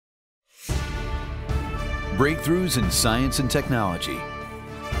breakthroughs in science and technology,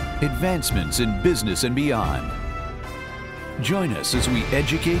 advancements in business and beyond. Join us as we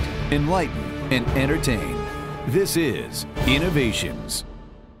educate, enlighten, and entertain. This is Innovations.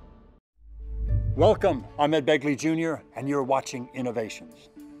 Welcome, I'm Ed Begley Jr., and you're watching Innovations.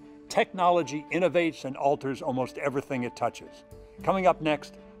 Technology innovates and alters almost everything it touches. Coming up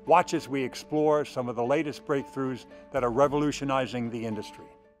next, watch as we explore some of the latest breakthroughs that are revolutionizing the industry.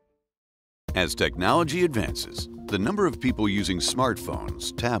 As technology advances, the number of people using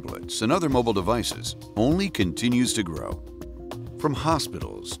smartphones, tablets, and other mobile devices only continues to grow. From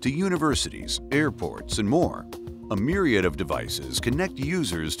hospitals to universities, airports, and more, a myriad of devices connect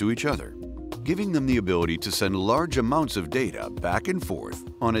users to each other, giving them the ability to send large amounts of data back and forth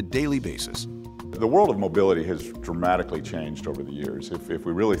on a daily basis. The world of mobility has dramatically changed over the years. If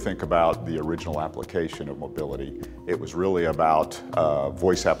we really think about the original application of mobility, it was really about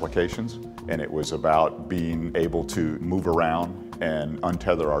voice applications, and it was about being able to move around and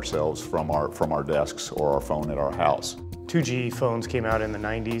untether ourselves from our desks or our phone at our house. 2G phones came out in the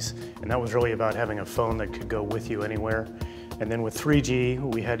 90s, and that was really about having a phone that could go with you anywhere. And then with 3G,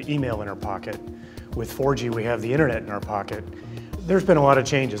 we had email in our pocket. With 4G, we have the internet in our pocket. There's been a lot of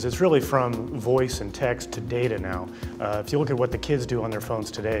changes. It's really from voice and text to data now. If you look at what the kids do on their phones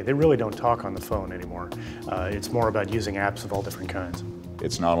today, they really don't talk on the phone anymore. It's more about using apps of all different kinds.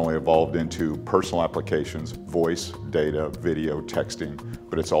 It's not only evolved into personal applications, voice, data, video, texting,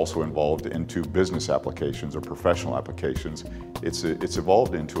 but it's also evolved into business applications or professional applications. It's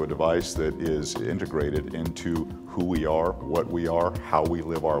evolved into a device that is integrated into who we are, what we are, how we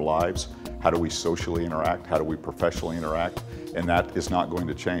live our lives, how do we socially interact, how do we professionally interact, and that is not going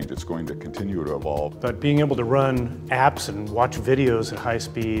to change. It's going to continue to evolve. But being able to run apps and watch videos at high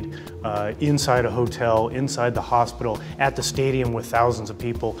speed, inside a hotel, inside the hospital, at the stadium with thousands of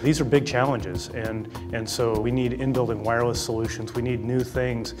people, these are big challenges, and so we need in-building wireless solutions. We need new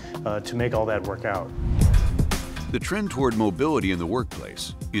things to make all that work out. The trend toward mobility in the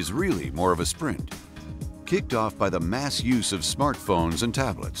workplace is really more of a sprint, kicked off by the mass use of smartphones and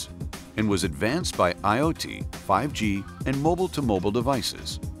tablets, and was advanced by IoT, 5G, and mobile-to-mobile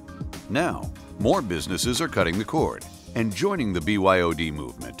devices. Now, more businesses are cutting the cord and joining the BYOD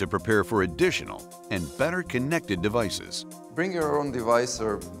movement to prepare for additional and better connected devices. Bring your own device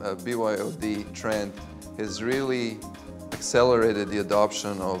or BYOD trend has really accelerated the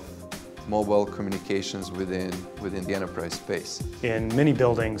adoption of mobile communications within the enterprise space. In many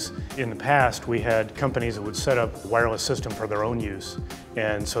buildings in the past, we had companies that would set up a wireless system for their own use.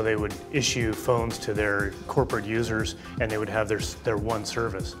 And so they would issue phones to their corporate users, and they would have their one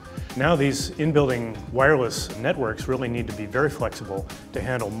service. Now these in-building wireless networks really need to be very flexible to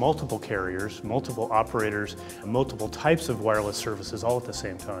handle multiple carriers, multiple operators, multiple types of wireless services all at the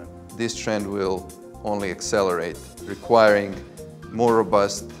same time. This trend will only accelerate, requiring more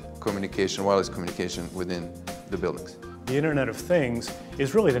robust communication, wireless communication within the buildings. The Internet of Things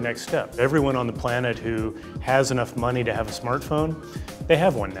is really the next step. Everyone on the planet who has enough money to have a smartphone, they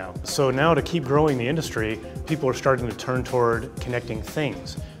have one now. So now to keep growing the industry, people are starting to turn toward connecting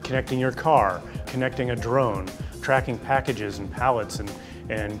things, connecting your car, connecting a drone, tracking packages and pallets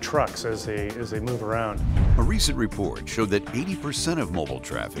and trucks as they move around. A recent report showed that 80% of mobile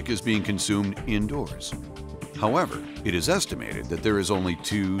traffic is being consumed indoors. However, it is estimated that there is only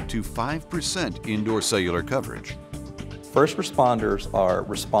 2 to 5% indoor cellular coverage. First responders are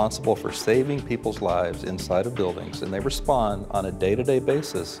responsible for saving people's lives inside of buildings, and they respond on a day-to-day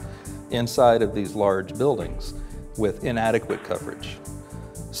basis inside of these large buildings with inadequate coverage.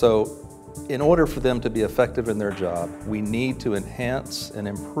 So in order for them to be effective in their job, we need to enhance and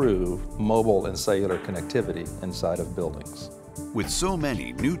improve mobile and cellular connectivity inside of buildings. With so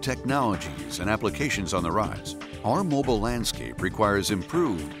many new technologies and applications on the rise, our mobile landscape requires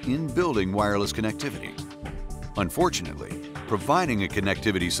improved in-building wireless connectivity. Unfortunately, providing a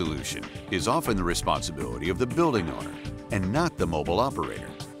connectivity solution is often the responsibility of the building owner and not the mobile operator.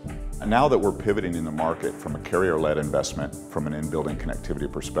 Now that we're pivoting in the market from a carrier-led investment from an in-building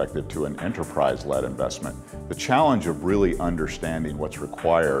connectivity perspective to an enterprise-led investment, the challenge of really understanding what's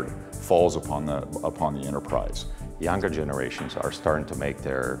required falls upon the enterprise. Younger generations are starting to make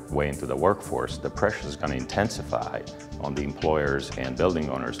their way into the workforce. The pressure is going to intensify on the employers and building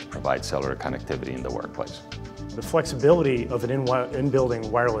owners to provide cellular connectivity in the workplace. The flexibility of an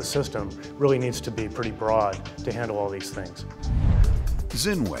in-building wireless system really needs to be pretty broad to handle all these things.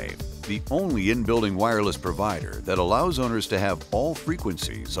 Zinwave, the only in-building wireless provider that allows owners to have all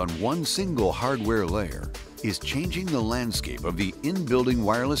frequencies on one single hardware layer, is changing the landscape of the in-building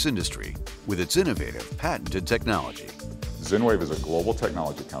wireless industry with its innovative patented technology. Zinwave is a global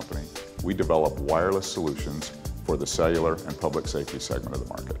technology company we develop wireless solutions for the cellular and public safety segment of the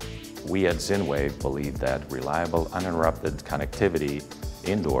market. We at Zinwave believe that reliable, uninterrupted connectivity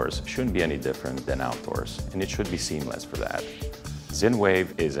indoors shouldn't be any different than outdoors, and it should be seamless for that.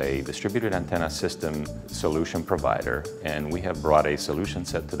 Zinwave is a distributed antenna system solution provider, and we have brought a solution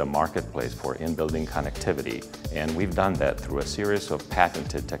set to the marketplace for in-building connectivity, and we've done that through a series of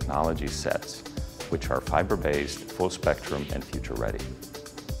patented technology sets, which are fiber-based, full-spectrum, and future-ready.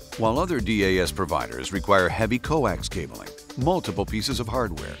 While other DAS providers require heavy coax cabling, multiple pieces of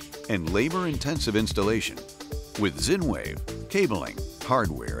hardware, and labor-intensive installation, with Zinwave, cabling,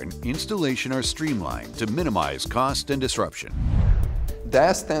 hardware, and installation are streamlined to minimize cost and disruption.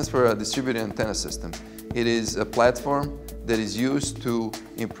 DAS stands for a distributed antenna system. It is a platform that is used to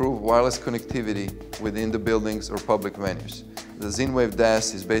improve wireless connectivity within the buildings or public venues. The Zinwave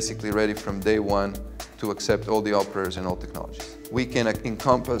DAS is basically ready from day one to accept all the operators and all technologies. We can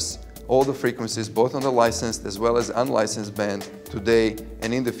encompass all the frequencies, both on the licensed as well as unlicensed band, today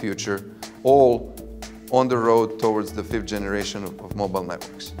and in the future, all on the road towards the 5th generation of mobile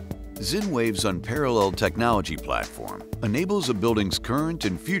networks. Zinwave's unparalleled technology platform enables a building's current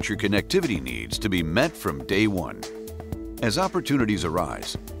and future connectivity needs to be met from day one. As opportunities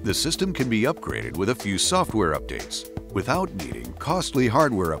arise, the system can be upgraded with a few software updates without needing costly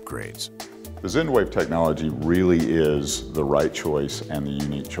hardware upgrades. The Zinwave technology really is the right choice and the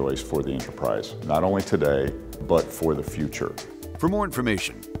unique choice for the enterprise, not only today, but for the future. For more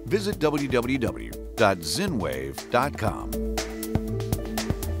information, visit www.zinwave.com.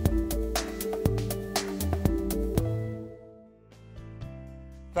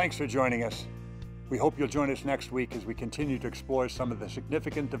 Thanks for joining us. We hope you'll join us next week as we continue to explore some of the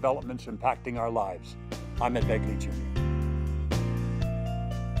significant developments impacting our lives. I'm Ed Begley, Jr.